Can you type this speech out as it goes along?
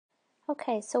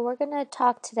Okay, so we're going to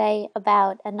talk today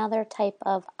about another type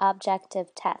of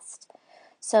objective test.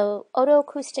 So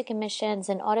otoacoustic emissions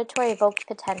and auditory evoked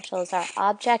potentials are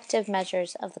objective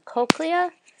measures of the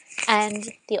cochlea and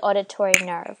the auditory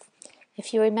nerve.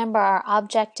 If you remember, our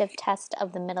objective test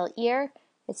of the middle ear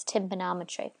is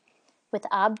tympanometry. With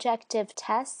objective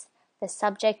tests, the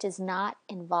subject is not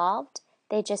involved.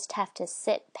 They just have to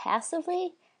sit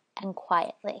passively and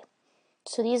quietly.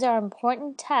 So these are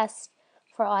important tests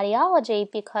for audiology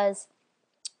because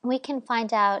we can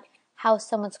find out how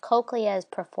someone's cochlea is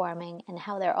performing and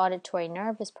how their auditory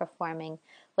nerve is performing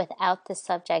without the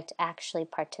subject actually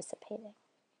participating.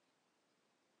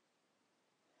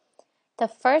 The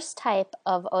first type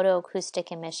of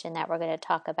otoacoustic emission that we're going to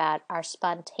talk about are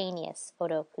spontaneous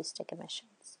otoacoustic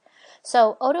emissions.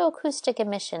 So otoacoustic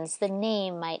emissions, the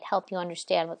name might help you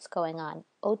understand what's going on.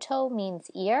 Oto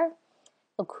means ear,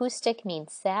 acoustic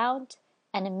means sound,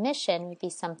 and emission would be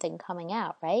something coming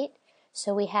out, right?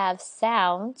 So we have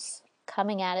sounds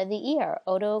coming out of the ear,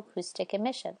 otoacoustic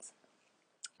emissions.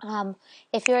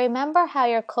 If you remember how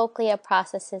your cochlea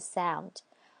processes sound,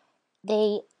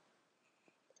 the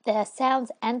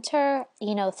sounds enter,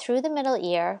 through the middle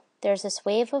ear. There's this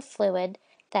wave of fluid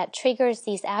that triggers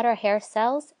these outer hair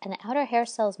cells, and the outer hair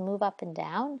cells move up and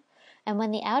down. And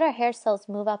when the outer hair cells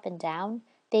move up and down,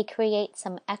 they create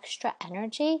some extra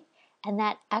energy, and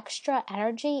that extra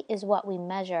energy is what we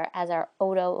measure as our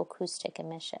otoacoustic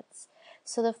emissions.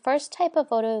 So the first type of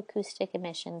otoacoustic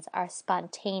emissions are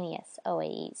spontaneous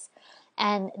OAEs.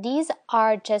 And these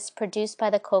are just produced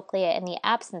by the cochlea in the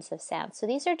absence of sound. So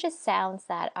these are just sounds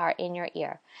that are in your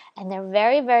ear. And they're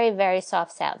very, very, very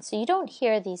soft sounds. So you don't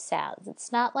hear these sounds.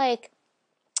 It's not like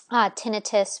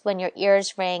tinnitus when your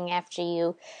ears ring after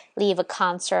you leave a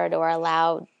concert or a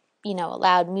loud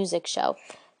music show.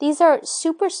 These are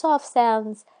super soft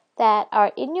sounds that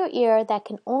are in your ear that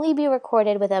can only be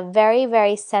recorded with a very,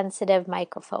 very sensitive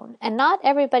microphone. And not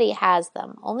everybody has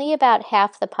them. Only about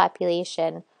half the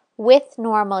population with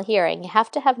normal hearing. You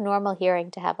have to have normal hearing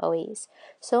to have OAEs.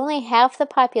 So only half the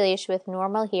population with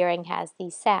normal hearing has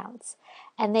these sounds.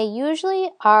 And they usually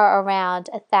are around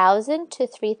 1,000 to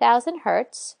 3,000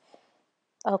 hertz.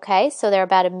 Okay, so they're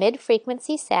about a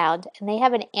mid-frequency sound, and they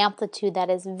have an amplitude that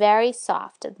is very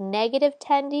soft, of negative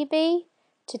 10 dB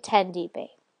to 10 dB.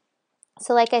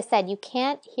 So like I said, you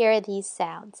can't hear these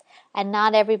sounds, and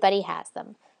not everybody has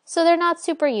them. So they're not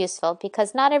super useful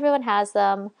because not everyone has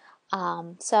them.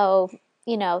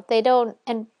 They don't,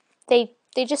 and they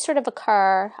just sort of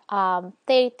occur.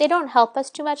 They don't help us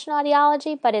too much in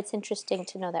audiology, but it's interesting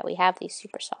to know that we have these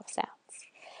super soft sounds.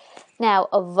 Now,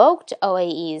 evoked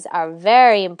OAEs are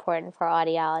very important for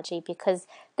audiology because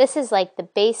this is like the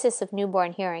basis of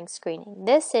newborn hearing screening.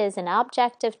 This is an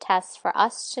objective test for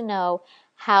us to know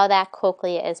how that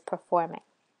cochlea is performing.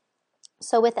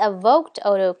 So with evoked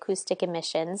otoacoustic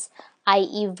emissions, I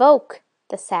evoke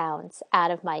the sounds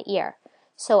out of my ear.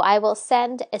 So I will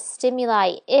send a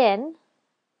stimuli in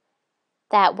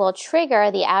that will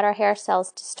trigger the outer hair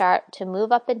cells to start to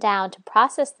move up and down to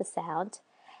process the sound.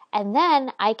 And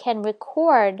then I can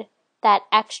record that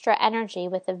extra energy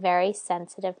with a very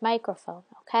sensitive microphone,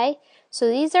 okay? So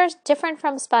these are different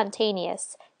from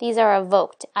spontaneous. These are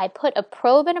evoked. I put a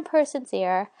probe in a person's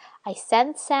ear, I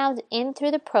send sound in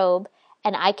through the probe,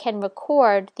 and I can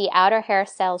record the outer hair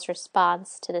cells'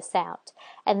 response to the sound.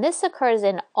 And this occurs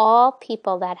in all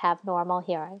people that have normal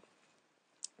hearing.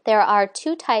 There are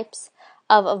two types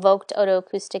of evoked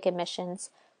otoacoustic emissions: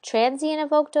 transient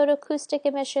evoked otoacoustic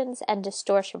emissions and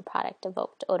distortion product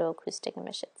evoked otoacoustic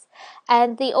emissions.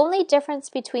 And the only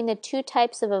difference between the two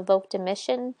types of evoked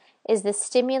emission is the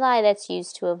stimuli that's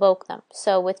used to evoke them.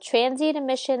 So with transient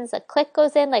emissions, a click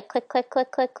goes in, like click, click,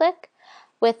 click, click, click.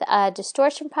 With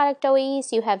distortion product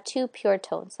OAEs, you have two pure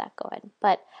tones that go in.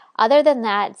 But other than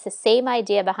that, it's the same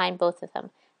idea behind both of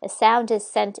them. The sound is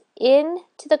sent in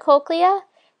to the cochlea.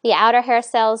 The outer hair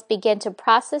cells begin to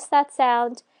process that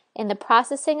sound. In the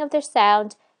processing of their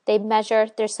sound, they measure,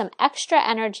 there's some extra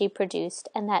energy produced,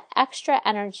 and that extra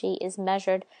energy is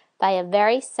measured by a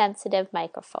very sensitive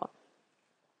microphone.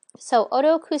 So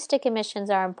otoacoustic emissions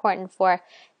are important for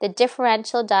the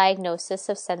differential diagnosis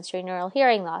of sensorineural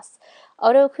hearing loss.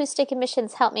 Otoacoustic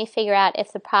emissions help me figure out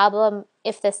if the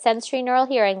sensorineural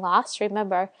hearing loss,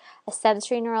 remember, a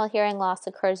sensorineural hearing loss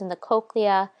occurs in the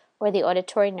cochlea or the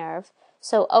auditory nerve.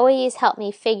 So OAEs help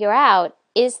me figure out,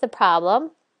 is the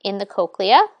problem in the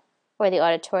cochlea or the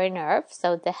auditory nerve?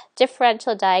 So the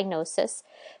differential diagnosis,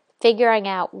 figuring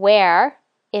out where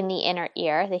in the inner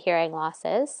ear the hearing loss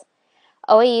is.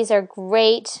 OAEs are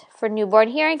great for newborn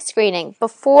hearing screening.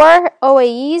 Before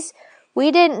OAEs,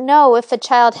 we didn't know if a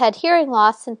child had hearing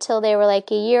loss until they were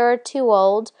like a year or two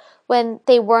old, when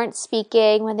they weren't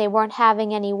speaking, when they weren't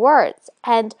having any words.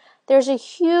 And there's a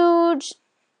huge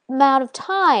amount of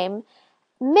time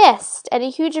missed and a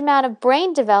huge amount of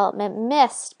brain development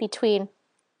missed between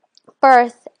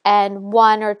birth and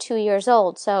 1 or 2 years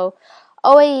old. So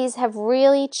OAEs have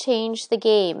really changed the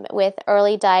game with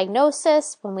early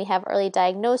diagnosis. When we have early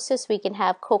diagnosis, we can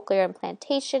have cochlear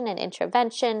implantation and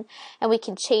intervention, and we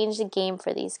can change the game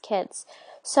for these kids.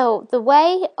 So the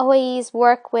way OAEs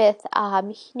work with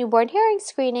newborn hearing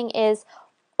screening is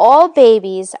all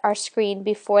babies are screened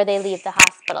before they leave the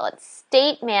hospital. It's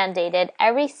state mandated.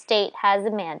 Every state has a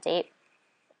mandate.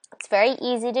 It's very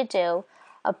easy to do.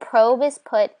 A probe is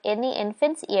put in the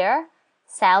infant's ear.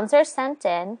 Sounds are sent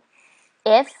in.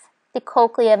 If the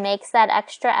cochlea makes that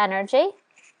extra energy,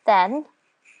 then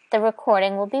the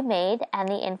recording will be made and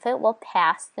the infant will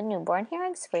pass the newborn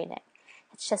hearing screening.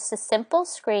 It's just a simple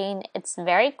screen. It's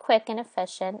very quick and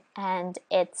efficient, and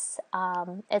it's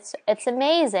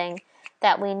amazing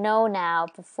that we know now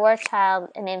before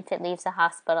an infant leaves the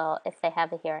hospital if they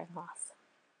have a hearing loss.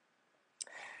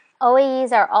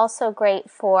 OAEs are also great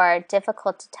for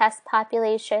difficult to test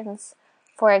populations.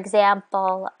 For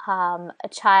example, a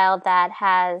child that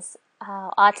has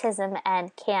autism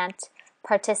and can't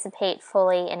participate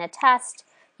fully in a test,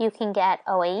 you can get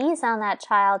OAEs on that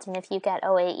child, and if you get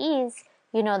OAEs,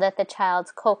 you know that the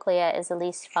child's cochlea is at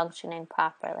least functioning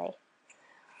properly.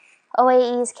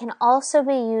 OAEs can also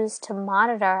be used to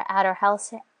monitor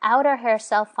outer hair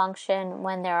cell function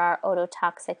when there are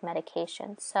ototoxic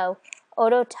medications. So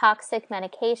ototoxic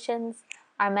medications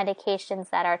are medications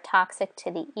that are toxic to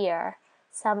the ear.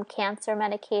 Some cancer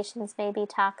medications may be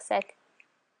toxic.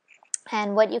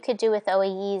 And what you could do with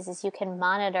OAEs is you can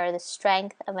monitor the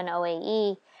strength of an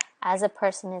OAE as a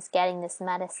person is getting this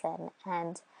medicine.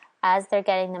 And as they're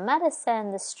getting the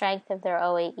medicine, the strength of their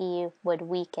OAE would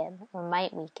weaken or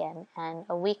might weaken. And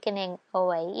a weakening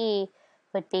OAE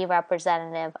would be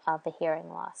representative of a hearing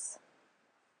loss.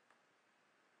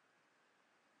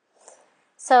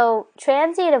 So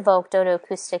transient evoked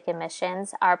otoacoustic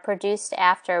emissions are produced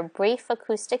after brief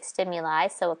acoustic stimuli,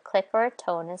 so a click or a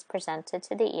tone is presented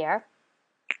to the ear.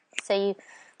 So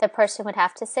the person would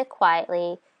have to sit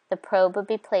quietly, the probe would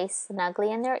be placed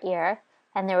snugly in their ear,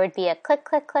 and there would be a click,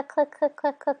 click, click, click, click,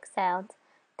 click, click sound.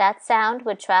 That sound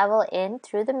would travel in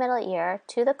through the middle ear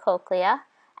to the cochlea,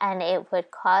 and it would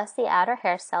cause the outer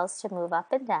hair cells to move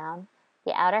up and down.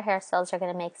 The outer hair cells are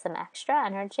going to make some extra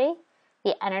energy.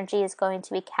 The energy is going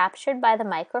to be captured by the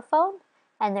microphone,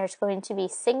 and there's going to be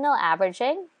signal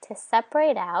averaging to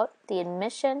separate out the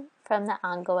emission from the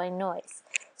ongoing noise.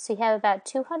 So you have about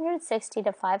 260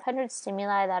 to 500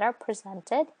 stimuli that are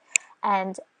presented,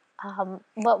 and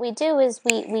what we do is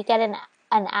we get an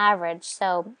average.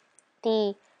 So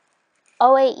the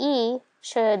OAE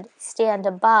should stand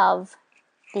above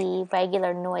the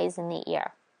regular noise in the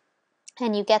ear,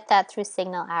 and you get that through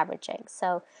signal averaging.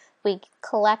 So we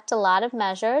collect a lot of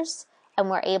measures, and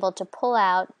we're able to pull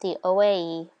out the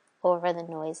OAE over the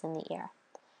noise in the ear.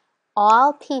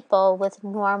 All people with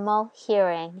normal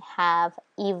hearing have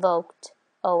evoked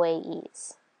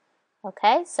OAEs.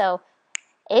 Okay, so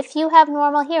if you have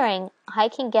normal hearing, I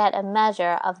can get a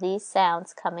measure of these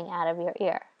sounds coming out of your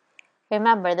ear.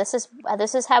 Remember, this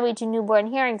is how we do newborn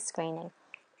hearing screening.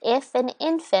 If an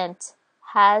infant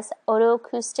has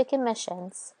otoacoustic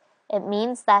emissions, it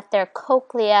means that their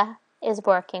cochlea is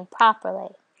working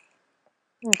properly.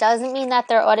 It doesn't mean that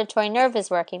their auditory nerve is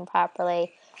working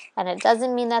properly, and it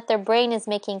doesn't mean that their brain is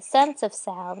making sense of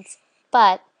sounds,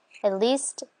 but at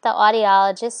least the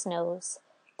audiologist knows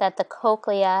that the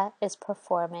cochlea is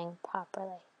performing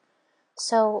properly.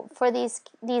 So for these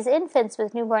infants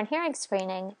with newborn hearing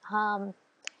screening,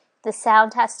 the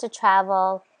sound has to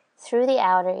travel through the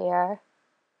outer ear,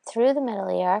 through the middle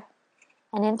ear,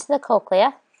 and into the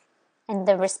cochlea, and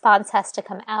the response has to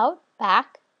come out,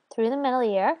 back, through the middle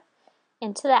ear,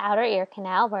 into the outer ear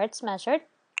canal where it's measured.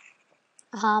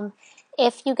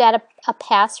 If you get a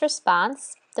pass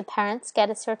response, the parents get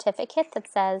a certificate that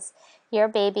says your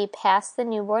baby passed the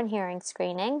newborn hearing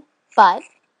screening, but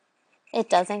it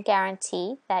doesn't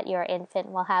guarantee that your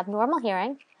infant will have normal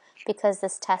hearing, because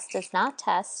this test does not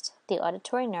test the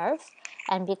auditory nerve,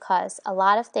 and because a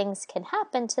lot of things can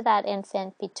happen to that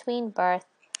infant between birth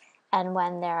and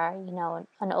when they're,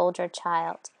 an older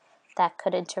child that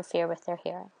could interfere with their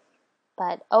hearing.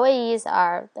 But OAEs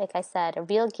are, like I said, a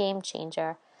real game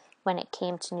changer when it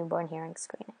came to newborn hearing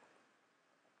screening.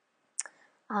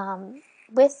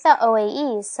 With the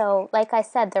OAEs, so like I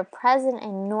said, they're present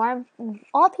in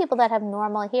all people that have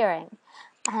normal hearing.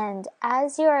 And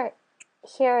as your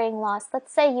hearing loss,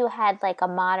 let's say you had like a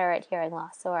moderate hearing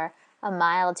loss or a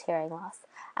mild hearing loss,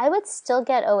 I would still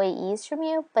get OAEs from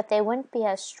you, but they wouldn't be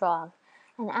as strong.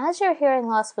 And as your hearing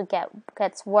loss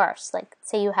gets worse, like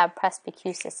say you have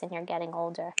presbycusis and you're getting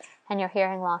older, and your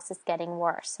hearing loss is getting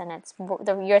worse, and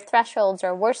your thresholds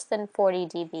are worse than 40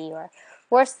 dB or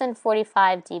worse than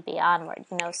 45 dB onward,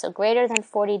 so greater than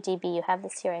 40 dB you have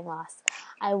this hearing loss,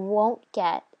 I won't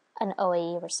get an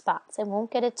OAE response. I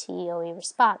won't get a TEOE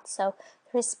response. So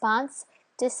the response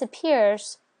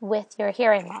disappears with your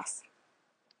hearing loss.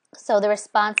 So the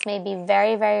response may be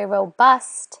very, very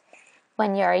robust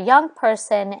when you're a young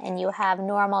person and you have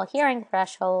normal hearing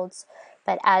thresholds,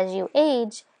 but as you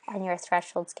age and your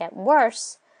thresholds get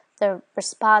worse, the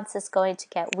response is going to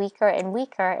get weaker and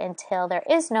weaker until there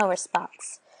is no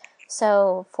response.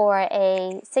 So for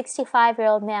a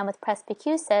 65-year-old man with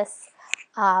presbycusis,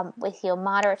 with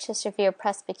moderate to severe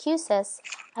presbycusis,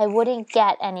 I wouldn't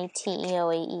get any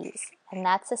TEOAEs. And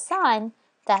that's a sign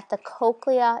that the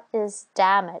cochlea is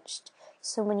damaged.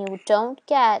 So when you don't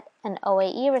get an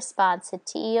OAE response, a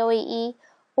TEOAE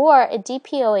or a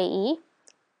DPOAE,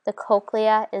 the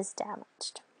cochlea is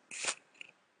damaged.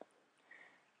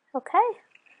 Okay,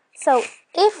 so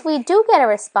if we do get a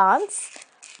response,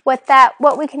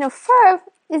 what we can infer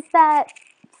is that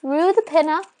through the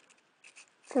pinna,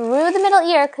 through the middle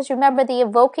ear, because remember the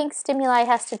evoking stimuli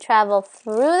has to travel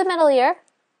through the middle ear,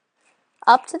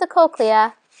 up to the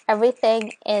cochlea,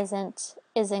 everything is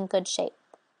in good shape.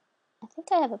 I think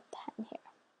I have a pen here.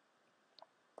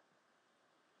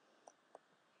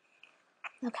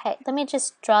 Okay, let me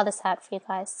just draw this out for you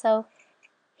guys. So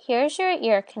here's your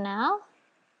ear canal.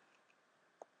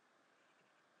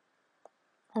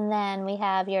 And then we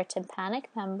have your tympanic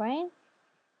membrane,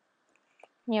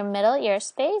 your middle ear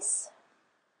space,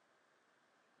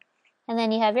 and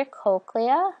then you have your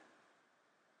cochlea.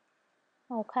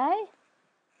 Okay?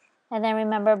 And then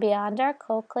remember, beyond our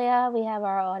cochlea, we have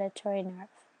our auditory nerve.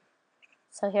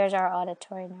 So here's our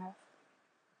auditory nerve.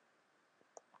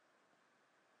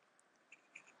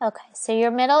 Okay, so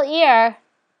your middle ear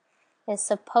is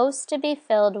supposed to be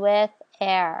filled with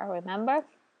air, remember?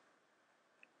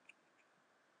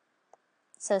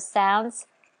 So sounds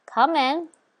come in,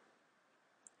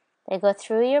 they go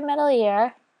through your middle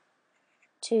ear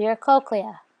to your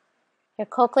cochlea. Your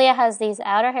cochlea has these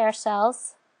outer hair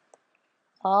cells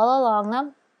all along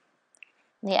them.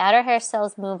 The outer hair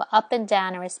cells move up and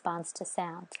down in response to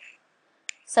sound.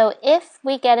 So if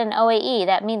we get an OAE,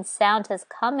 that means sound has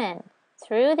come in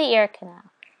through the ear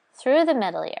canal, through the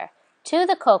middle ear, to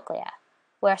the cochlea,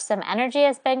 where some energy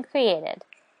has been created,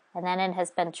 and then it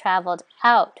has been traveled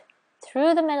out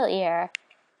through the middle ear,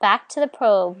 back to the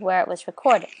probe where it was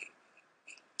recorded.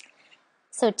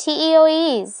 So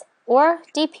TEOEs or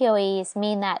DPOEs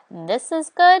mean that this is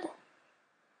good,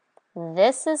 and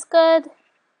this is good,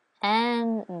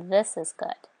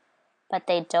 but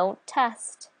they don't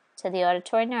test to the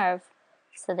auditory nerve,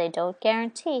 so they don't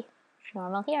guarantee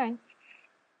normal hearing.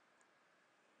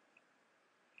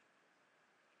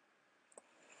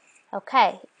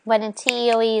 Okay, when a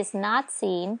TEOE is not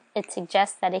seen, it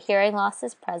suggests that a hearing loss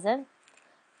is present.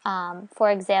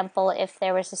 For example, if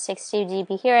there was a 60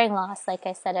 dB hearing loss, like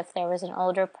I said, if there was an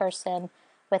older person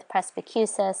with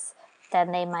presbycusis,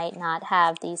 then they might not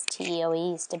have these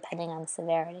TEOEs depending on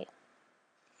severity.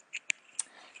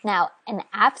 Now, an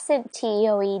absent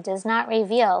TEOE does not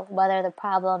reveal whether the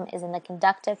problem is in the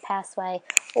conductive pathway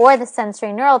or the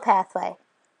sensory neural pathway.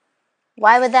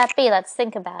 Why would that be? Let's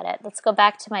think about it. Let's go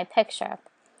back to my picture.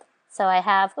 So I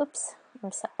have,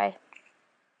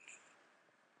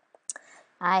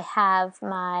 I have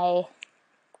my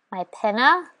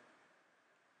pinna,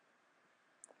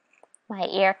 my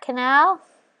ear canal,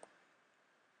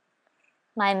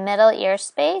 my middle ear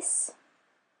space,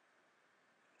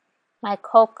 my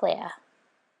cochlea.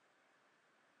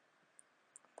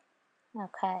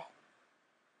 Okay.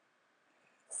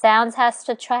 Sounds has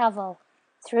to travel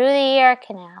through the ear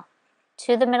canal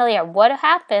to the middle ear. What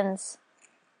happens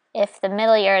if the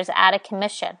middle ear is out of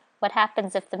commission? What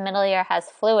happens if the middle ear has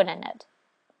fluid in it?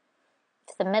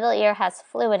 If the middle ear has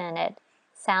fluid in it,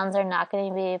 sounds are not going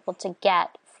to be able to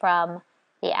get from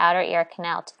the outer ear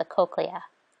canal to the cochlea.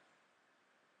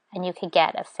 And you could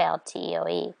get a failed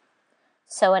TEOE.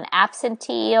 So an absent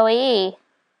TEOE,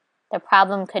 the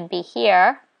problem could be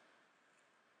here,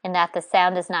 in that the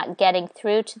sound is not getting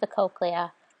through to the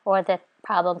cochlea, or the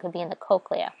problem could be in the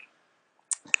cochlea.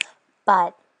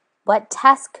 But what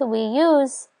test could we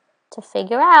use to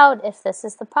figure out if this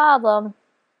is the problem?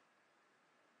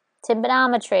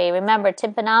 Tympanometry. Remember,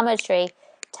 tympanometry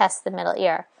tests the middle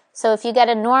ear. So if you get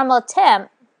a normal tymp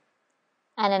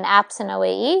and an absent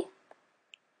OAE,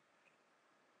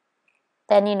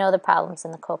 then you know the problem's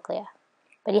in the cochlea.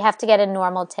 But you have to get a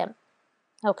normal tymp,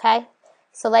 okay?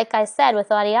 So like I said, with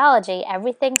audiology,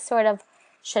 everything sort of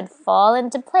should fall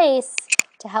into place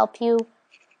to help you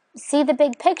see the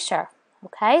big picture,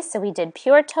 okay? So we did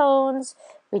pure tones,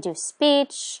 we do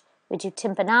speech, we do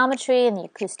tympanometry and the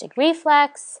acoustic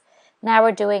reflex. Now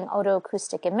we're doing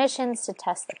otoacoustic emissions to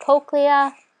test the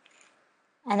cochlea.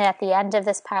 And at the end of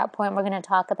this PowerPoint, we're going to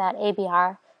talk about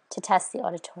ABR to test the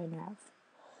auditory nerve.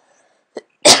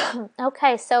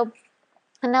 Okay, so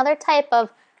another type of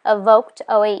evoked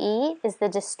OAE is the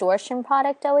distortion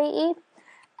product OAE.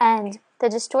 And the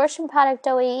distortion product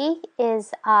OAE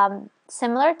is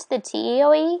similar to the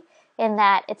TEOE in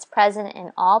that it's present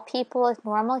in all people with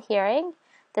normal hearing.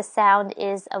 The sound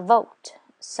is evoked.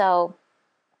 So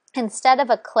instead of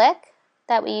a click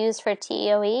that we use for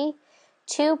TEOE,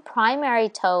 two primary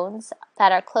tones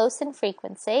that are close in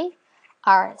frequency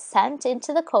are sent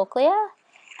into the cochlea,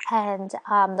 and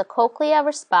the cochlea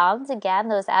responds, again,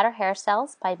 those outer hair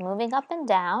cells, by moving up and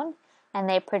down, and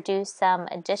they produce some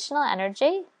additional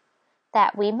energy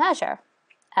that we measure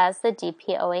as the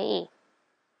DPOAE.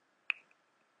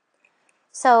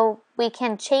 So we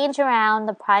can change around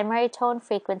the primary tone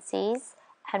frequencies,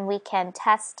 and we can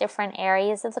test different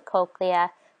areas of the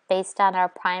cochlea based on our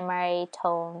primary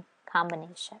tone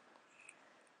combination.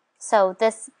 So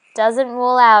this doesn't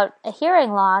rule out a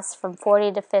hearing loss from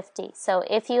 40 to 50. So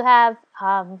if you have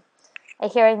a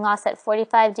hearing loss at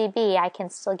 45 dB, I can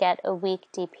still get a weak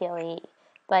DPOE.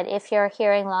 But if your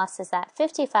hearing loss is at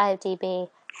 55 dB,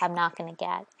 I'm not going to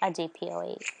get a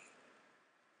DPOE.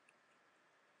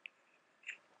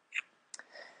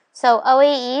 So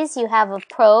OAEs, you have a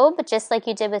probe, just like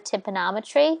you did with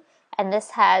tympanometry, and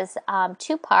this has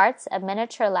two parts, a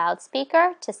miniature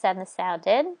loudspeaker to send the sound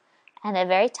in, and a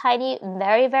very tiny,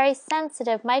 very, very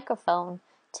sensitive microphone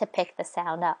to pick the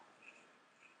sound up.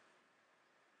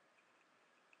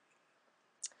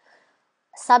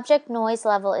 Subject noise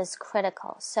level is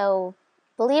critical. So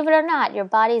believe it or not, your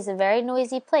body is a very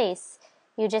noisy place.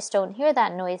 You just don't hear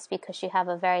that noise because you have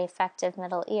a very effective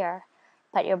middle ear.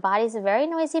 But your body's a very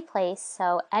noisy place,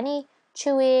 so any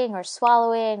chewing or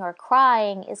swallowing or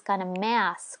crying is going to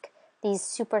mask these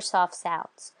super soft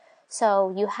sounds.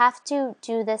 So you have to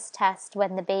do this test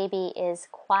when the baby is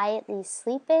quietly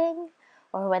sleeping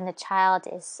or when the child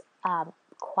is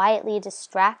quietly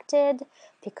distracted,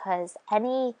 because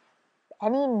any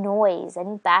noise,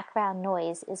 any background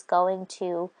noise is going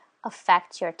to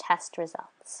affect your test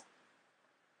results.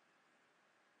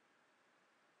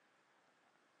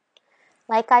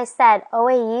 Like I said,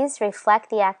 OAEs reflect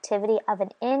the activity of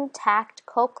an intact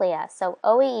cochlea. So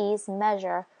OAEs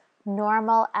measure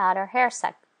normal outer hair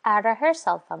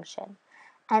cell function.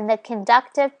 And the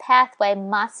conductive pathway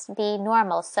must be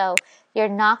normal. So you're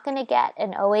not going to get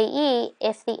an OAE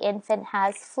if the infant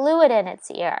has fluid in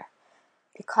its ear,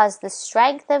 because the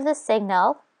strength of the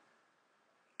signal,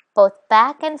 both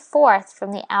back and forth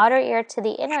from the outer ear to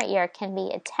the inner ear, can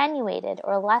be attenuated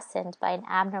or lessened by an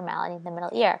abnormality in the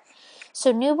middle ear.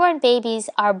 So newborn babies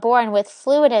are born with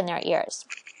fluid in their ears,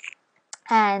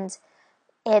 and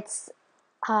it's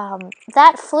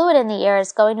that fluid in the ear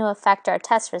is going to affect our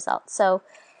test results. So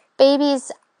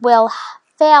babies will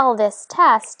fail this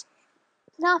test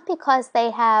not because they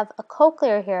have a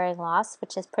cochlear hearing loss,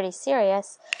 which is pretty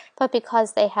serious, but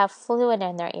because they have fluid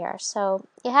in their ear. So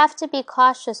you have to be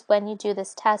cautious when you do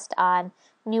this test on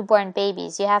newborn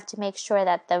babies. You have to make sure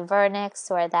that the vernix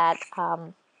or that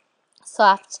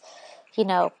soft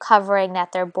covering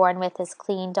that they're born with is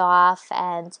cleaned off,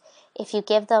 and if you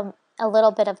give them a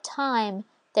little bit of time,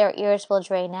 their ears will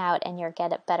drain out and you'll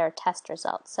get a better test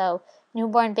result. So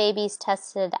newborn babies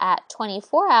tested at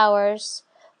 24 hours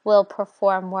will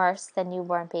perform worse than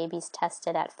newborn babies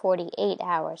tested at 48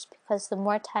 hours, because the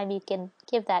more time you can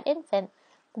give that infant,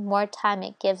 the more time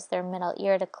it gives their middle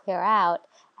ear to clear out,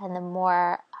 and the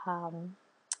more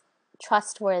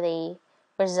trustworthy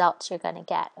results you're going to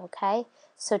get, okay?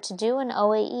 So to do an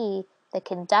OAE, the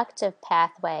conductive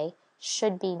pathway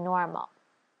should be normal,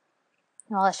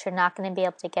 or else you're not going to be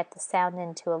able to get the sound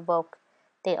in to evoke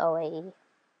the OAE.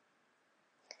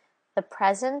 The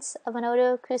presence of an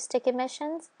otoacoustic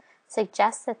emissions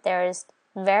suggests that there is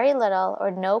very little or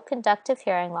no conductive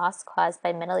hearing loss caused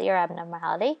by middle ear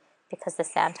abnormality, because the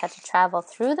sound had to travel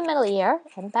through the middle ear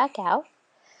and back out.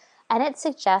 And it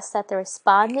suggests that the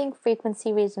responding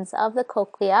frequency regions of the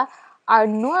cochlea are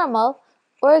normal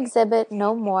or exhibit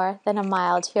no more than a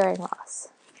mild hearing loss.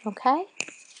 Okay?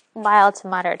 Mild to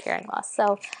moderate hearing loss.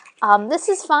 So this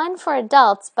is fine for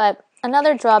adults, but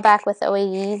another drawback with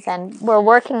OAEs, and we're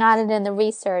working on it in the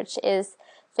research, is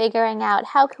figuring out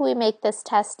how can we make this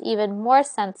test even more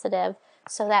sensitive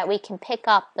so that we can pick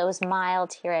up those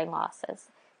mild hearing losses.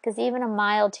 Because even a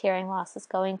mild hearing loss is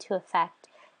going to affect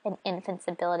an infant's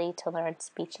ability to learn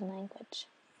speech and language.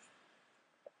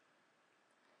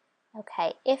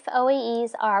 Okay, if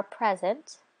OAEs are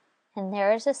present and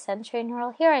there is a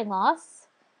sensorineural hearing loss,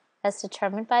 as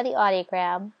determined by the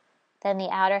audiogram, then the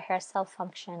outer hair cell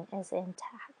function is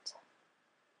intact.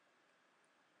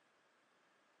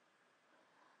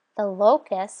 The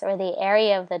locus, or the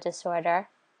area of the disorder,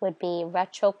 would be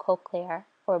retrocochlear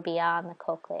or beyond the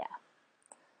cochlea.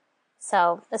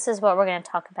 So this is what we're going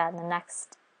to talk about in the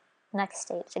next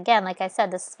stage. Again, like I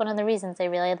said, this is one of the reasons I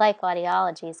really like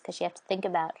audiology, is because you have to think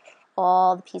about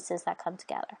all the pieces that come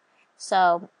together.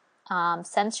 So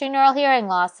sensorineural hearing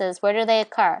losses, where do they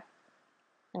occur?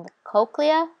 In the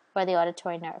cochlea or the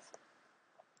auditory nerve?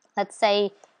 Let's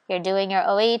say you're doing your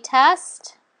OAE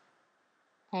test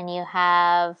and you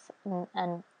have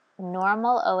a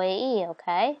normal OAE,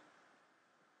 okay?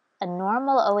 A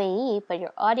normal OAE, but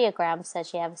your audiogram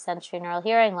says you have a sensorineural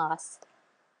hearing loss.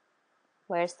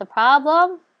 Where's the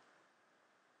problem?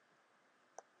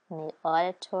 In the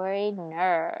auditory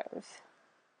nerve.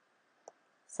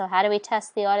 So how do we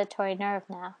test the auditory nerve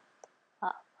now?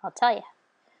 Well, I'll tell you.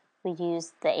 We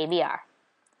use the ABR.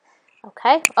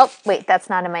 Okay? Oh, wait, that's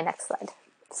not in my next slide.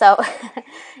 So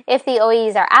if the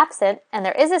OAEs are absent and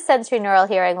there is a sensorineural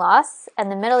hearing loss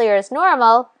and the middle ear is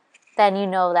normal, then you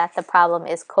know that the problem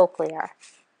is cochlear,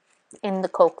 in the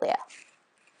cochlea.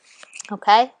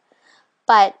 Okay?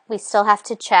 But we still have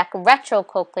to check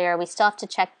retrocochlear. We still have to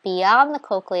check beyond the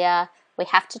cochlea. We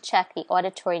have to check the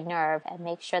auditory nerve and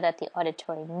make sure that the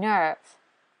auditory nerve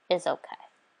is okay.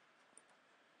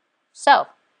 So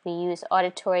we use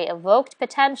auditory evoked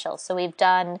potential. So we've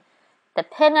done the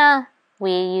pinna.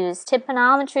 We used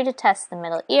tympanometry to test the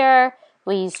middle ear.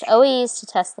 We used OAEs to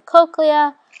test the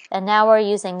cochlea. And now we're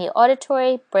using the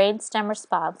auditory brainstem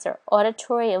response, or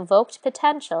auditory evoked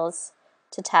potentials,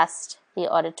 to test the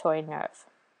auditory nerve.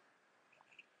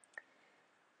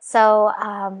 So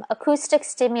acoustic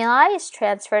stimuli is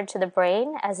transferred to the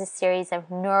brain as a series of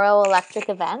neuroelectric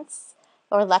events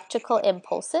or electrical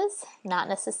impulses, not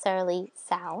necessarily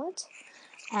sound.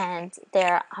 And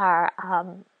there are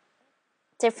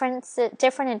different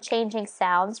and changing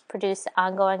sounds produce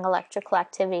ongoing electrical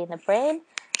activity in the brain.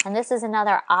 And this is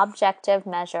another objective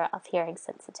measure of hearing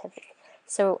sensitivity.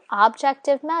 So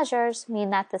objective measures mean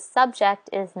that the subject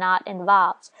is not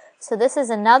involved. So this is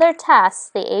another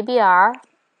test, the ABR,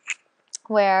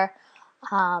 where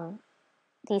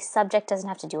the subject doesn't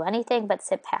have to do anything but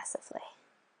sit passively.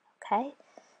 Okay?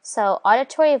 So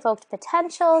auditory evoked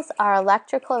potentials are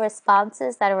electrical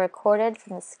responses that are recorded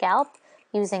from the scalp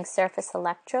using surface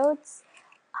electrodes.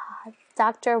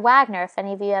 Dr. Wagner, if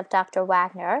any of you have Dr.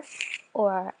 Wagner,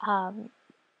 or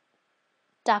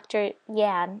Dr.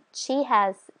 Yan,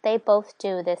 they both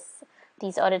do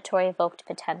these auditory evoked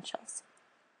potentials.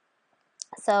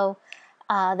 So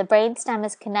the brainstem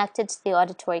is connected to the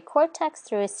auditory cortex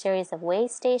through a series of way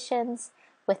stations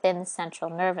within the central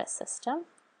nervous system.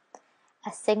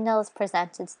 A signal is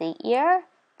presented to the ear.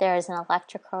 There is an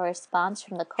electrical response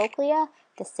from the cochlea.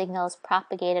 The signal is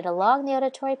propagated along the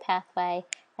auditory pathway,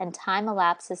 and time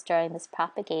elapses during this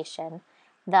propagation.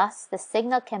 Thus, the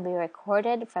signal can be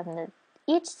recorded from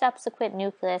each subsequent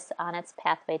nucleus on its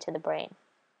pathway to the brain.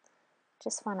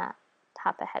 Just want to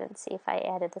hop ahead and see if I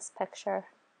added this picture.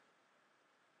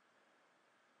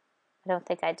 I don't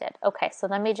think I did. Okay, so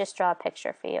let me just draw a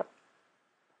picture for you.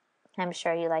 I'm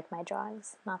sure you like my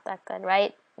drawings. Not that good,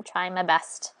 right? I'm trying my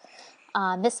best.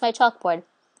 This is my chalkboard.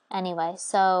 Anyway,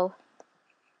 so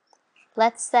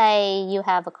let's say you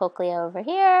have a cochlea over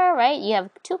here, right? You have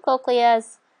two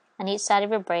cochleas on each side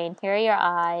of your brain. Here are your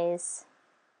eyes.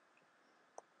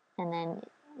 And then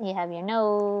you have your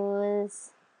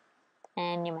nose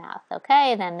and your mouth,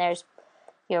 okay? And then there's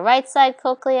your right side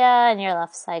cochlea and your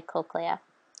left side cochlea.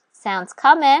 Sounds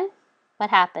come in. What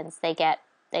happens? They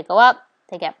go up,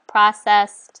 they get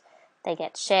processed, they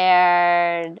get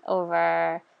shared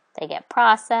over, they get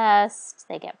processed,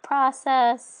 they get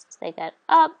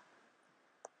up,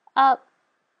 up,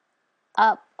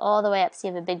 up, all the way up. So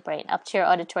you have a big brain, up to your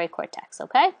auditory cortex,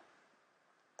 okay?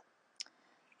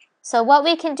 So what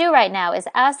we can do right now is,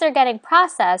 as they're getting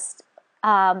processed,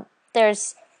 they're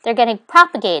getting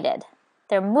propagated.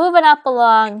 They're moving up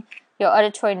along your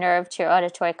auditory nerve to your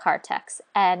auditory cortex.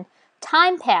 And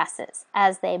time passes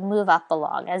as they move up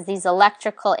along, as these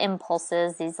electrical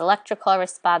impulses, these electrical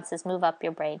responses move up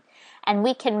your brain. And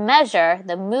we can measure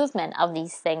the movement of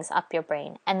these things up your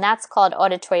brain. And that's called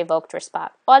auditory evoked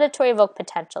response, auditory evoked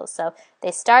potential. So they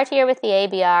start here with the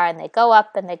ABR and they go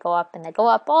up and they go up and they go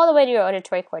up all the way to your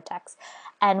auditory cortex.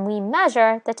 and we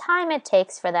measure the time it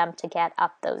takes for them to get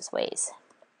up those waves.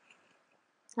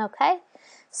 Okay,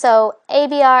 so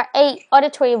ABR,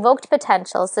 auditory evoked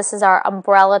potentials, this is our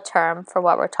umbrella term for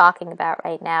what we're talking about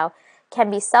right now, can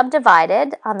be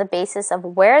subdivided on the basis of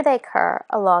where they occur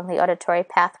along the auditory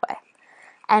pathway.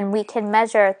 And we can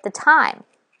measure the time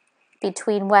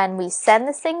between when we send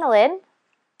the signal in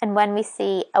and when we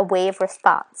see a wave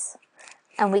response.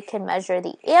 And we can measure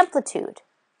the amplitude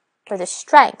or the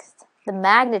strength, the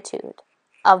magnitude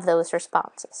of those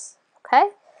responses.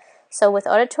 Okay? So with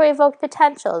auditory evoked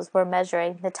potentials, we're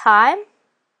measuring the time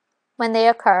when they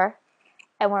occur,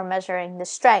 and we're measuring the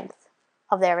strength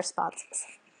of their responses.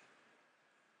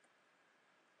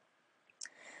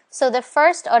 So the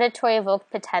first auditory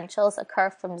evoked potentials occur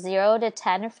from 0 to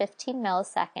 10 or 15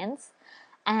 milliseconds,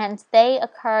 and they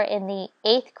occur in the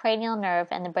 8th cranial nerve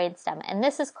and the brainstem. And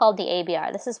this is called the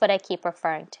ABR. This is what I keep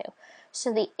referring to.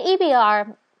 So the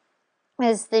ABR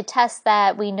is the test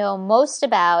that we know most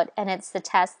about, and it's the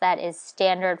test that is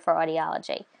standard for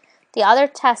audiology. The other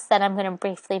tests that I'm going to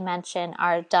briefly mention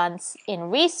are done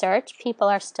in research. People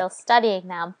are still studying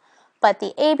them, but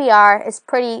the ABR is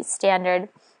pretty standard,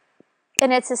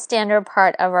 and it's a standard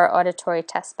part of our auditory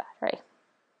test battery.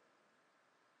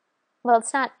 Well,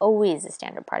 it's not always a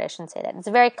standard part, I shouldn't say that. It's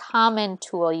a very common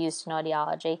tool used in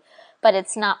audiology, but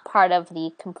it's not part of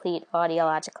the complete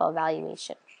audiological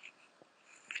evaluation.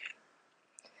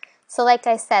 So like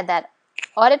I said, that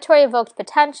auditory evoked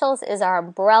potentials is our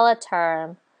umbrella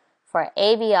term for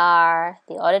ABR,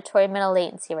 the auditory middle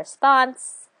latency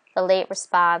response, the late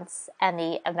response, and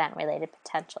the event-related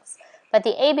potentials. But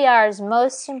the ABR is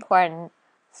most important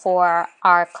for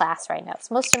our class right now.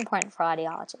 It's most important for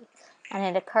audiology. And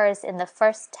it occurs in the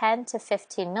first 10 to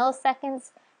 15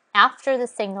 milliseconds after the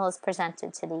signal is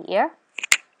presented to the ear.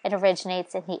 It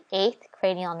originates in the 8th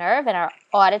cranial nerve, in our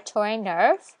auditory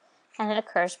nerve, and it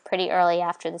occurs pretty early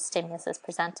after the stimulus is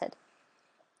presented.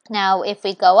 Now, if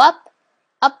we go up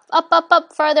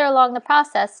further along the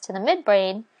process to the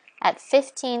midbrain, at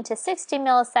 15 to 60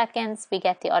 milliseconds, we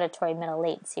get the auditory middle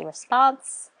latency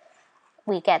response.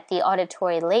 We get the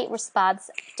auditory late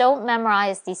response. Don't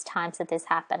memorize these times that this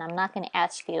happened. I'm not going to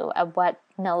ask you at what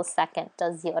millisecond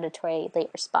does the auditory late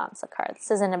response occur. This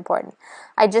isn't important.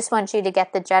 I just want you to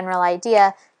get the general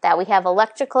idea that we have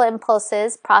electrical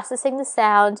impulses processing the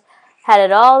sound,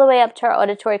 headed all the way up to our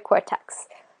auditory cortex.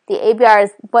 The ABR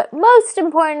is what most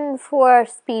important for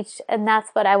speech, and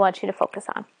that's what I want you to focus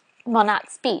on. Well,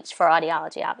 not speech, for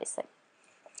audiology, obviously.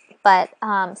 But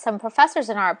some professors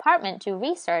in our department do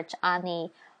research on the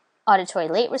auditory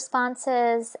late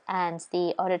responses and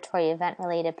the auditory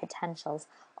event-related potentials,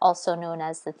 also known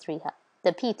as the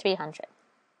P300.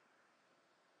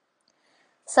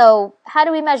 So how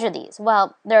do we measure these?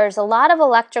 Well, there's a lot of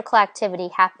electrical activity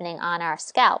happening on our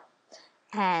scalp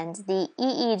and the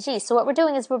EEG. So what we're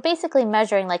doing is we're basically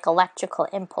measuring like electrical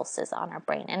impulses on our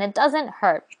brain, and it doesn't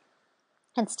hurt.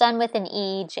 It's done with an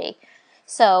EEG.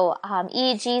 So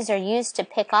EEGs are used to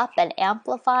pick up and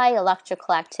amplify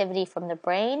electrical activity from the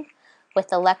brain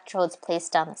with electrodes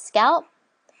placed on the scalp.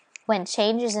 When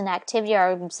changes in activity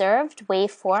are observed,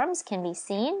 waveforms can be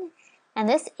seen, and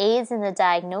this aids in the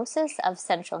diagnosis of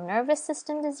central nervous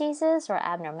system diseases or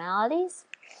abnormalities.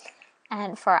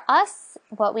 And for us,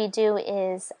 what we do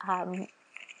is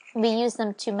we use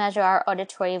them to measure our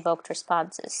auditory evoked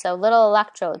responses. So little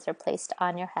electrodes are placed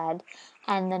on your head,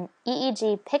 and the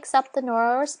EEG picks up the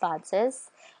neural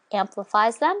responses,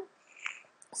 amplifies them,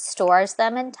 stores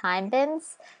them in time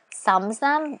bins, sums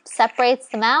them, separates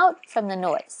them out from the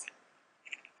noise.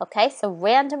 Okay, so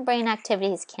random brain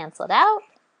activity is canceled out,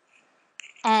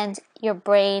 and your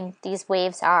brain, these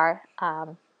waves are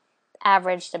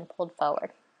averaged and pulled forward.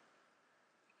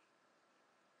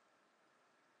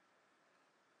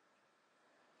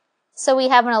 So we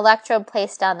have an electrode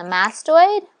placed on the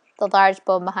mastoid, the large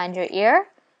bone behind your ear,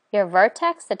 your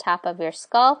vertex, the top of your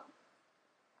skull,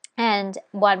 and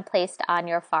one placed on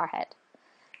your forehead.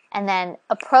 And then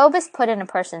a probe is put in a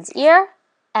person's ear,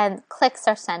 and clicks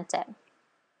are sent in.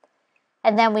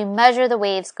 And then we measure the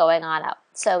waves going on up.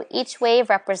 So each wave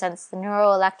represents the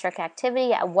neuroelectric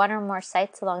activity at one or more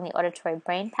sites along the auditory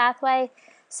brain pathway.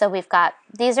 So we've got,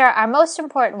 these are our most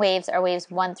important waves, are waves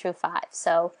 1 through 5.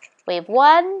 So wave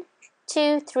 1,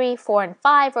 2, 3, 4, and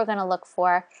 5 we're going to look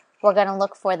for. We're going to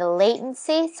look for the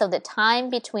latency, so the time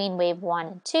between wave 1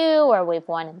 and 2, or wave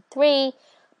 1 and 3,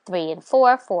 3 and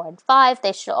 4, 4 and 5.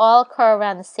 They should all occur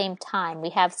around the same time.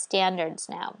 We have standards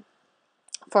now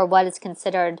for what is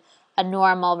considered a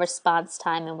normal response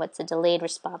time and what's a delayed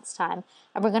response time.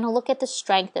 And we're going to look at the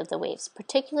strength of the waves.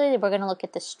 Particularly, we're going to look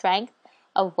at the strength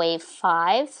of wave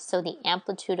 5, so the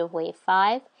amplitude of wave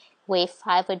 5. wave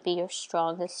 5 would be your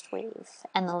strongest wave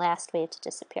and the last wave to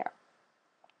disappear.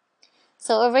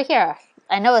 So over here,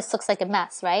 I know this looks like a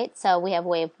mess, right? So we have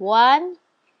wave 1,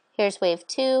 here's wave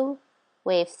 2,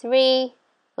 wave 3,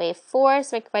 wave 4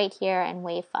 is like right here, and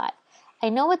wave 5. I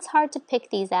know it's hard to pick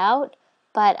these out,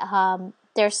 but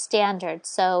they're standard.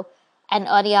 So, and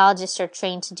audiologists are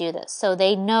trained to do this. So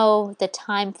they know the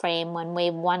time frame when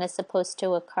wave 1 is supposed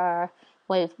to occur,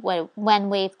 when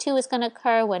wave 2 is going to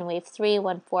occur, when wave 3,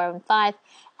 when 4, and 5.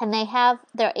 And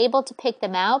they're able to pick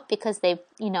them out because they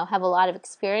have a lot of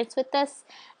experience with this,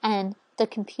 and the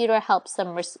computer helps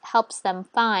them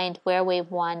find where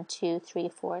wave 1, 2, 3,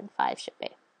 4, and 5 should be.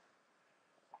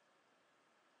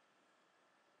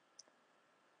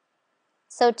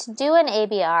 So to do an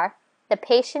ABR, the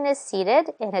patient is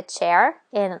seated in a chair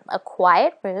in a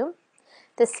quiet room.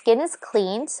 The skin is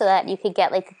cleaned so that you could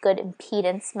get like a good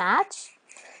impedance match.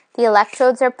 The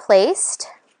electrodes are placed.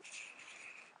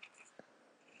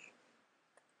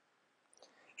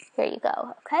 Here you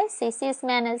go. Okay, so you see this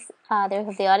man is, there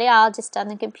have the audiologist on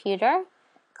the computer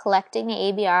collecting the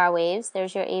ABR waves.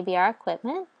 There's your ABR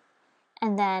equipment.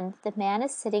 And then the man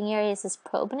is sitting here. He has his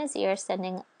probe in his ear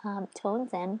sending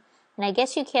tones in. And I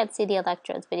guess you can't see the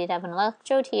electrodes, but he'd have an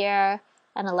electrode here,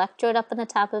 an electrode up on the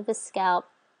top of his scalp,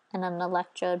 and an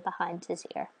electrode behind his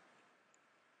ear.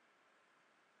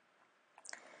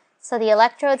 So the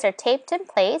electrodes are taped and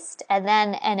placed, and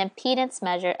then an impedance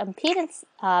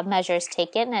measure is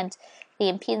taken, and the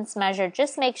impedance measure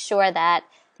just makes sure that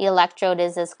the electrode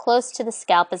is as close to the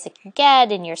scalp as it can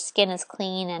get, and your skin is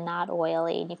clean and not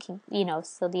oily, and you can,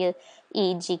 so the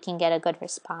EEG can get a good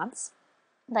response.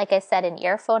 Like I said, an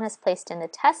earphone is placed in the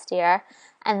test ear,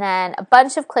 and then a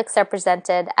bunch of clicks are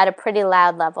presented at a pretty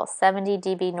loud level, 70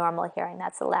 dB normal hearing.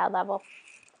 That's a loud level.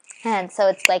 And so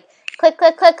it's like click,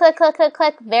 click, click, click, click, click,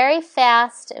 click, very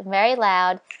fast and very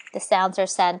loud. The sounds are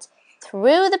sent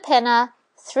through the pinna,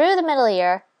 through the middle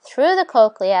ear, through the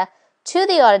cochlea, to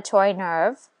the auditory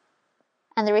nerve,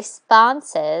 and the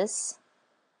responses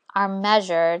are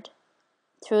measured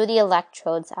through the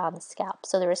electrodes on the scalp.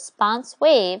 So the response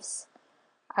waves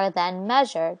are then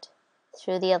measured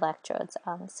through the electrodes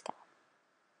on the scalp.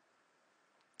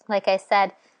 Like I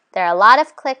said, there are a lot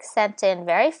of clicks sent in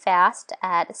very fast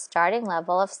at a starting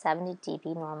level of 70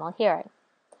 dB normal hearing.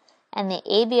 And the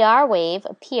ABR wave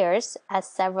appears as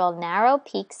several narrow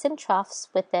peaks and troughs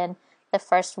within the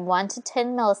first 1 to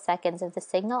 10 milliseconds of the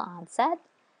signal onset.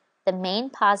 The main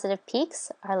positive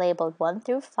peaks are labeled 1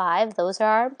 through 5. Those are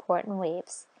our important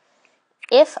waves.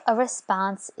 If a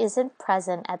response isn't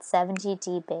present at 70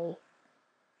 dB,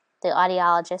 the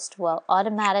audiologist will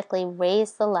automatically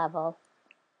raise the level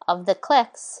of the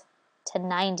clicks to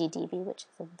 90 dB, which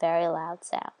is a very loud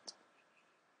sound.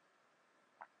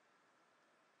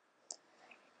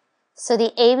 So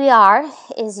the ABR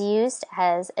is used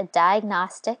as a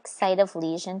diagnostic site of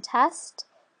lesion test.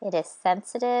 It is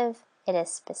sensitive, it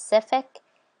is specific,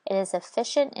 it is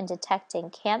efficient in detecting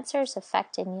cancers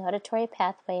affecting the auditory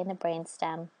pathway in the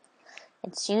brainstem.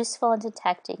 It's useful in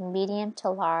detecting medium to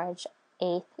large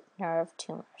eighth nerve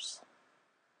tumors.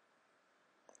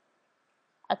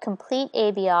 A complete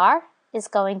ABR is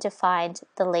going to find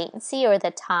the latency or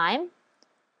the time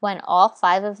when all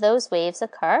 5 of those waves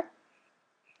occur,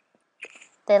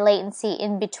 the latency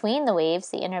in between the waves,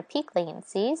 the inner peak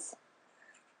latencies,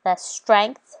 the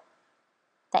strength,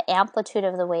 the amplitude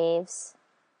of the waves,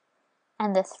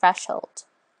 and the threshold,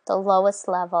 the lowest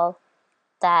level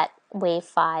that wave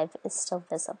 5 is still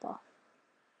visible.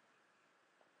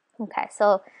 Okay,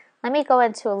 so let me go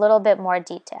into a little bit more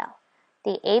detail.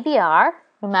 The ABR,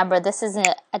 remember this is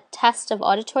a test of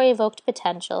auditory evoked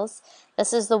potentials.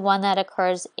 This is the one that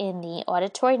occurs in the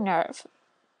auditory nerve.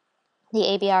 The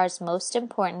ABR is most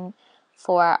important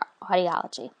for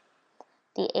audiology.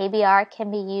 The ABR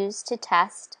can be used to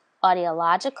test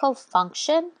audiological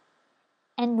function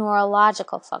and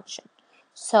neurological function.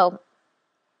 So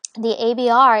the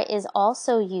ABR is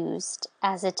also used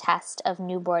as a test of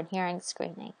newborn hearing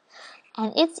screening.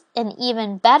 And it's an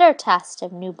even better test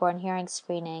of newborn hearing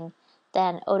screening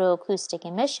than otoacoustic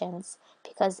emissions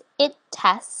because it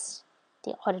tests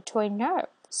the auditory nerve.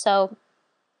 So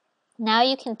now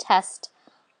you can test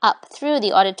up through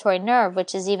the auditory nerve,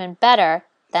 which is even better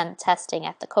than testing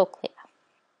at the cochlea.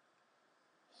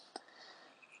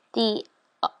 The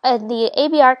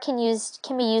ABR can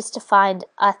be used to find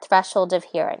a threshold of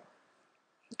hearing.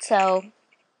 So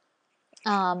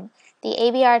the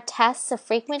ABR tests a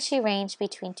frequency range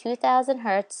between 2,000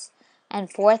 hertz and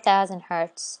 4,000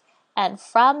 hertz, and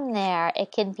from there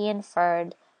it can be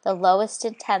inferred the lowest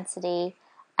intensity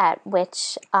at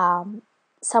which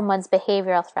someone's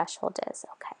behavioral threshold is.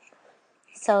 Okay,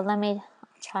 so let me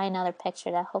try another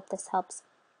picture. I hope this helps.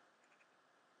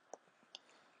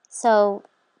 So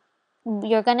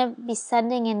you're going to be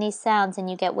sending in these sounds, and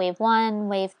you get wave 1,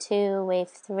 wave 2, wave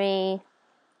 3,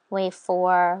 wave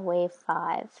 4, wave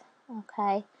 5.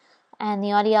 Okay? And the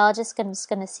audiologist is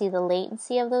going to see the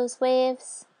latency of those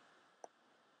waves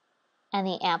and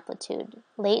the amplitude.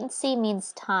 Latency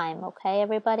means time, okay,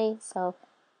 everybody? So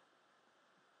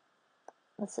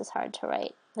this is hard to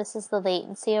write. This is the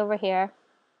latency over here.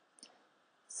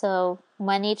 So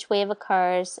when each wave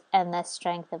occurs and the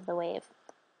strength of the wave.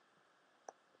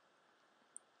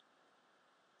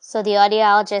 So the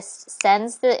audiologist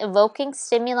sends the evoking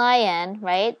stimuli in,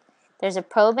 right? There's a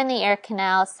probe in the ear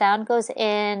canal. Sound goes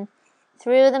in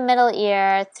through the middle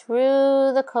ear,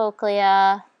 through the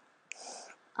cochlea,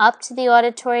 up to the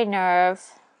auditory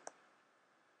nerve,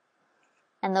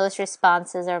 and those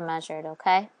responses are measured,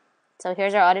 okay? So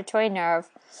here's our auditory nerve.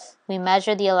 We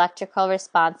measure the electrical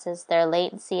responses, their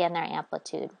latency and their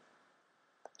amplitude.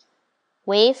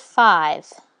 Wave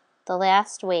 5, the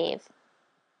last wave.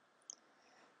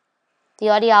 The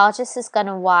audiologist is going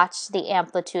to watch the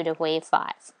amplitude of wave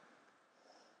 5.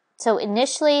 So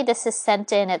initially this is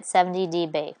sent in at 70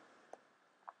 dB,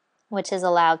 which is a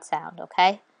loud sound,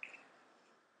 okay?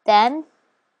 Then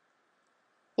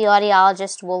the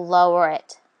audiologist will lower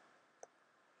it,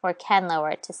 or can lower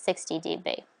it to 60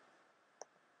 dB.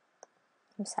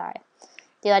 I'm sorry.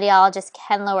 The audiologist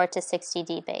can lower it to 60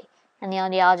 dB, and the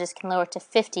audiologist can lower it to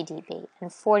 50 dB,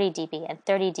 and 40 dB, and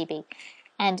 30 dB.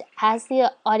 And as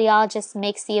the audiologist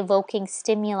makes the evoking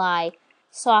stimuli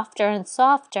softer and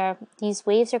softer, these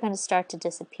waves are going to start to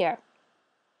disappear.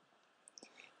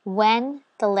 When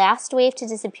the last wave to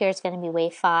disappear is going to be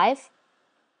wave 5,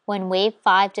 when wave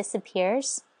 5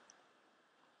 disappears,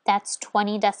 that's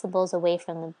 20 decibels away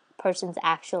from the person's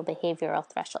actual behavioral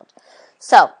threshold.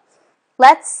 So,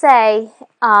 let's say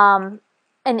an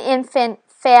infant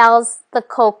fails the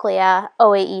cochlea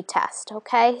OAE test,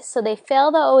 okay? So they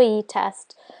fail the OAE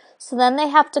test, so then they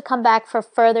have to come back for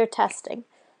further testing.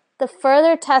 The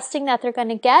further testing that they're going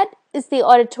to get is the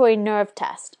auditory nerve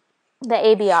test, the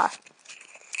ABR.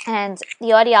 And the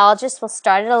audiologist will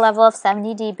start at a level of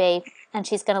 70 dB, and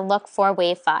she's going to look for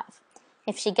wave 5.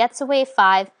 If she gets a wave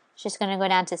 5, she's going to go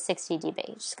down to 60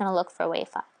 dB. She's going to look for wave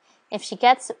 5. If she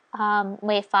gets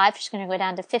wave 5, she's going to go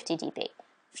down to 50 dB.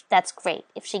 That's great.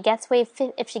 If she gets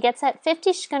at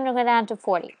 50, she's going to go down to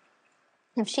 40.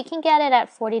 If she can get it at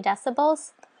 40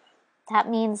 decibels, that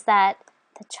means that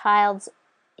the child's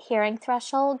hearing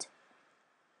threshold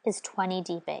is 20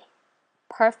 dB.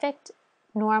 Perfect,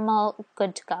 normal,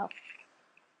 good to go.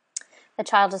 The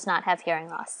child does not have hearing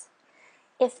loss.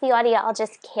 If the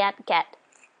audiologist can't get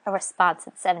a response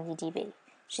at 70 dB,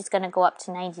 she's going to go up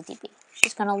to 90 dB.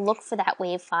 She's going to look for that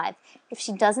wave 5. If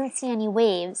she doesn't see any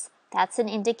waves, that's an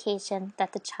indication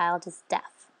that the child is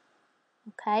deaf.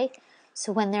 Okay?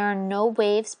 So when there are no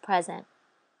waves present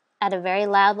at a very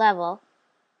loud level,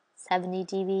 70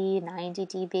 dB, 90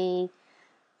 dB,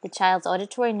 the child's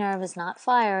auditory nerve is not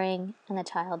firing and the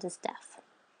child is deaf.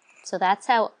 So that's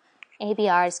how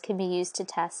ABRs can be used to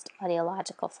test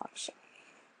audiological function.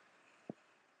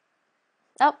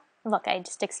 Oh, look, I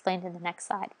just explained in the next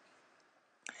slide.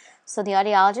 So the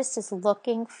audiologist is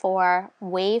looking for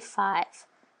wave 5,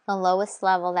 the lowest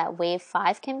level that wave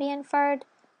 5 can be inferred.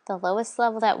 The lowest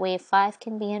level that wave 5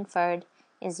 can be inferred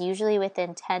is usually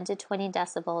within 10 to 20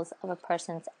 decibels of a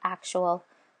person's actual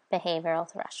behavioral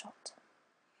threshold.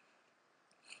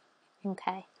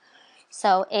 Okay,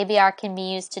 so ABR can be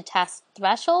used to test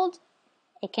threshold.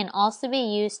 It can also be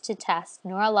used to test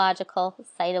neurological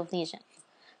site of lesions.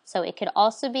 So it could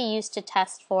also be used to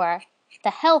test for the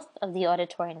health of the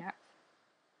auditory nerve.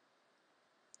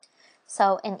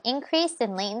 So an increase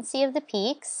in latency of the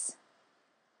peaks,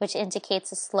 which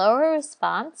indicates a slower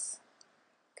response,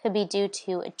 could be due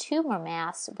to a tumor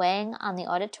mass weighing on the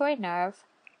auditory nerve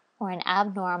or an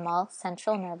abnormal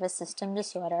central nervous system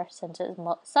disorder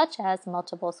such as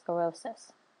multiple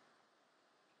sclerosis.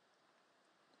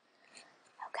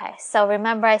 Okay, so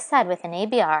remember I said with an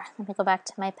ABR, let me go back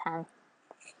to my pen.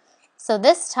 So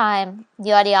this time, the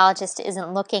audiologist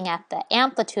isn't looking at the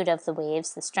amplitude of the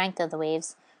waves, the strength of the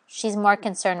waves. She's more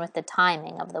concerned with the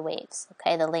timing of the waves,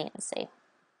 okay, the latency.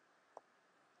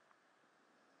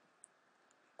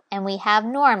 And we have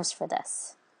norms for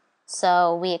this.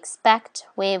 So we expect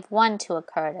wave 1 to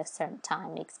occur at a certain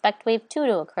time. We expect wave 2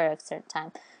 to occur at a certain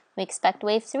time. We expect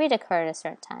wave 3 to occur at a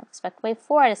certain time. We expect wave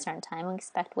 4 at a certain time. We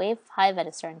expect wave 5 at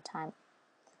a certain time.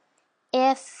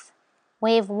 If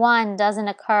wave 1 doesn't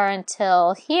occur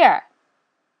until here,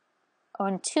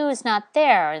 or 2 is not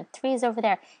there, and 3 is over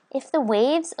there. If the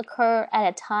waves occur at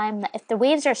a time, if the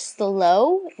waves are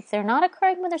slow, if they're not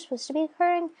occurring when they're supposed to be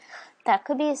occurring, that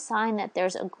could be a sign that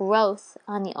there's a growth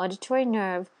on the auditory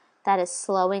nerve that is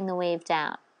slowing the wave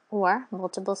down. Or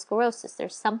multiple sclerosis.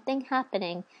 There's something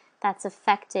happening that's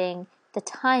affecting the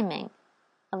timing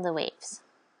of the waves.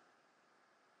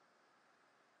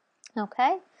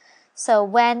 Okay? So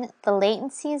when the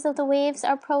latencies of the waves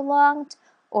are prolonged,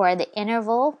 or the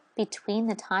interval between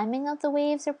the timing of the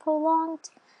waves are prolonged,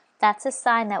 that's a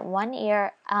sign that one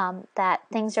ear, that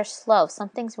things are slow,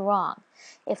 something's wrong.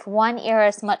 If one ear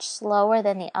is much slower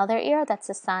than the other ear, that's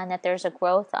a sign that there's a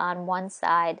growth on one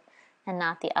side and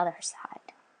not the other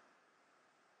side.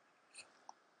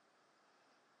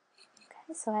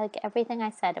 Okay, so like everything I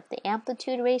said, if the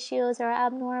amplitude ratios are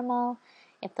abnormal,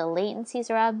 if the latencies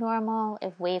are abnormal,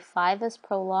 if wave 5 is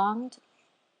prolonged,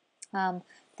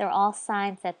 they're all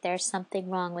signs that there's something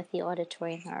wrong with the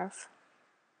auditory nerve.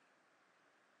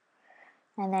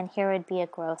 And then here would be a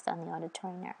growth on the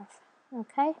auditory nerve.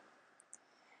 Okay?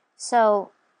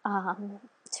 So,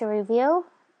 to review,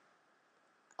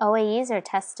 OAEs are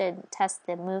test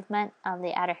the movement of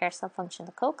the outer hair cell function of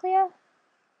the cochlea.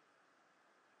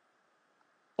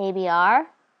 ABR,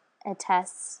 it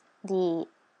tests the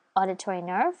auditory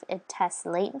nerve. It tests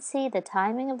latency, the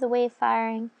timing of the wave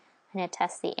firing, and it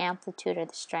tests the amplitude or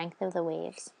the strength of the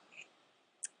waves.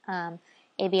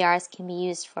 ABRs can be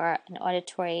used for an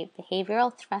auditory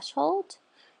behavioral threshold,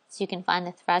 so you can find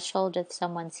the threshold of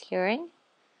someone's hearing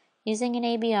using an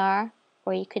ABR,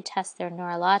 or you could test their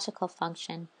neurological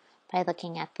function by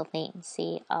looking at the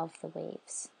latency of the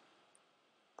waves.